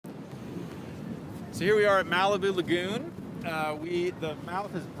So here we are at Malibu Lagoon. The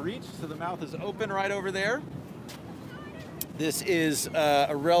mouth is breached, so the mouth is open right over there. This is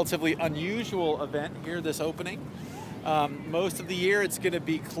a relatively unusual event here, this opening. Most of the year it's going to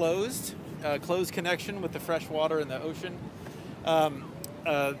be closed connection with the fresh water in the ocean.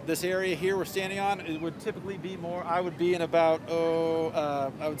 This area here we're standing on, it would typically be more, I would be in about,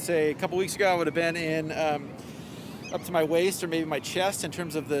 I would say a couple weeks ago I would have been in up to my waist or maybe my chest in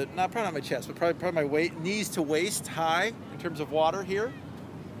terms of the, probably not my chest, but probably my knees to waist high in terms of water here.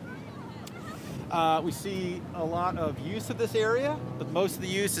 We see a lot of use of this area, but most of the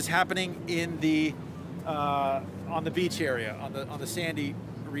use is happening in the on the beach area, on the sandy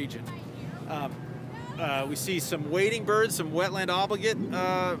region. We see some wading birds, some wetland obligate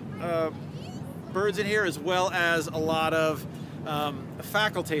birds in here, as well as a lot of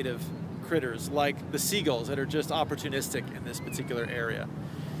facultative critters like the seagulls that are just opportunistic in this particular area.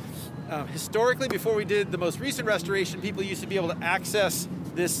 Historically, before we did the most recent restoration, people used to be able to access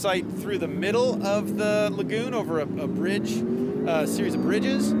this site through the middle of the lagoon over a bridge, series of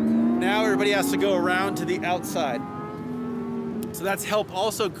bridges. Now everybody has to go around to the outside. So that's helped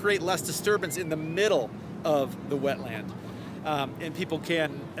also create less disturbance in the middle of the wetland. And people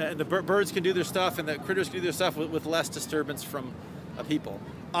can, the birds can do their stuff and the critters can do their stuff with less disturbance from people.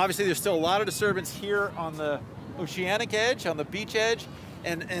 Obviously there's still a lot of disturbance here on the oceanic edge, on the beach edge,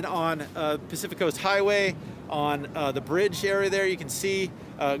 and on Pacific Coast Highway, on the bridge area there. You can see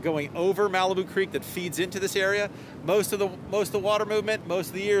going over Malibu Creek that feeds into this area. Most of the water movement, most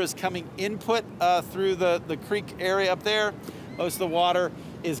of the year is coming input through the creek area up there. Most of the water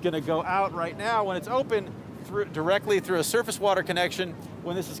is going to go out right now when it's open directly through a surface water connection.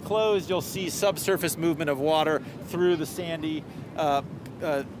 When this is closed, you'll see subsurface movement of water through the sandy,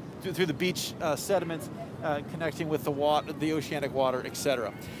 through the beach sediments, connecting with the oceanic water,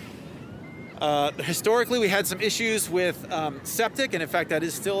 etc. Historically, we had some issues with septic, and in fact, that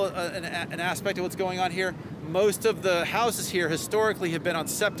is still an aspect of what's going on here. Most of the houses here historically have been on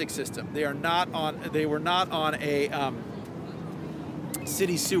septic system. They were not on a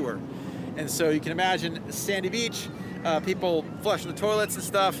city sewer. And so you can imagine sandy beach, people flushing the toilets and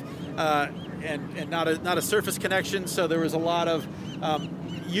stuff, and not a surface connection. So there was a lot of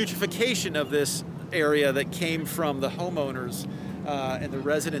eutrophication of this area that came from the homeowners and the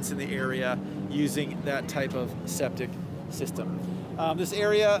residents in the area using that type of septic system. This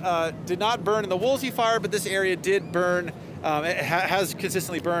area did not burn in the Woolsey fire, but this area did burn. It has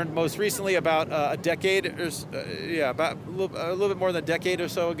consistently burned. Most recently, about a decade, about a little bit more than a decade or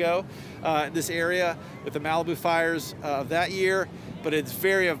so ago, this area with the Malibu fires of that year. But it's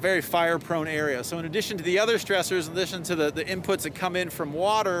a very fire-prone area. So in addition to the other stressors, in addition to the inputs that come in from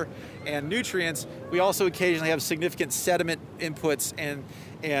water and nutrients, we also occasionally have significant sediment inputs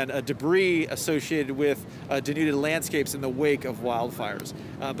and debris associated with denuded landscapes in the wake of wildfires.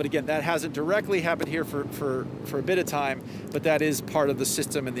 But again, that hasn't directly happened here for a bit of time, but that is part of the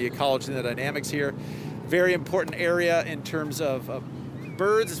system and the ecology and the dynamics here. Very important area in terms of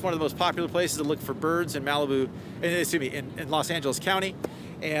birds. It's one of the most popular places to look for birds in Malibu, in Los Angeles County,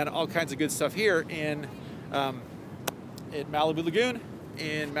 and all kinds of good stuff here in Malibu Lagoon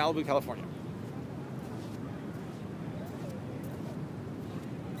in Malibu, California.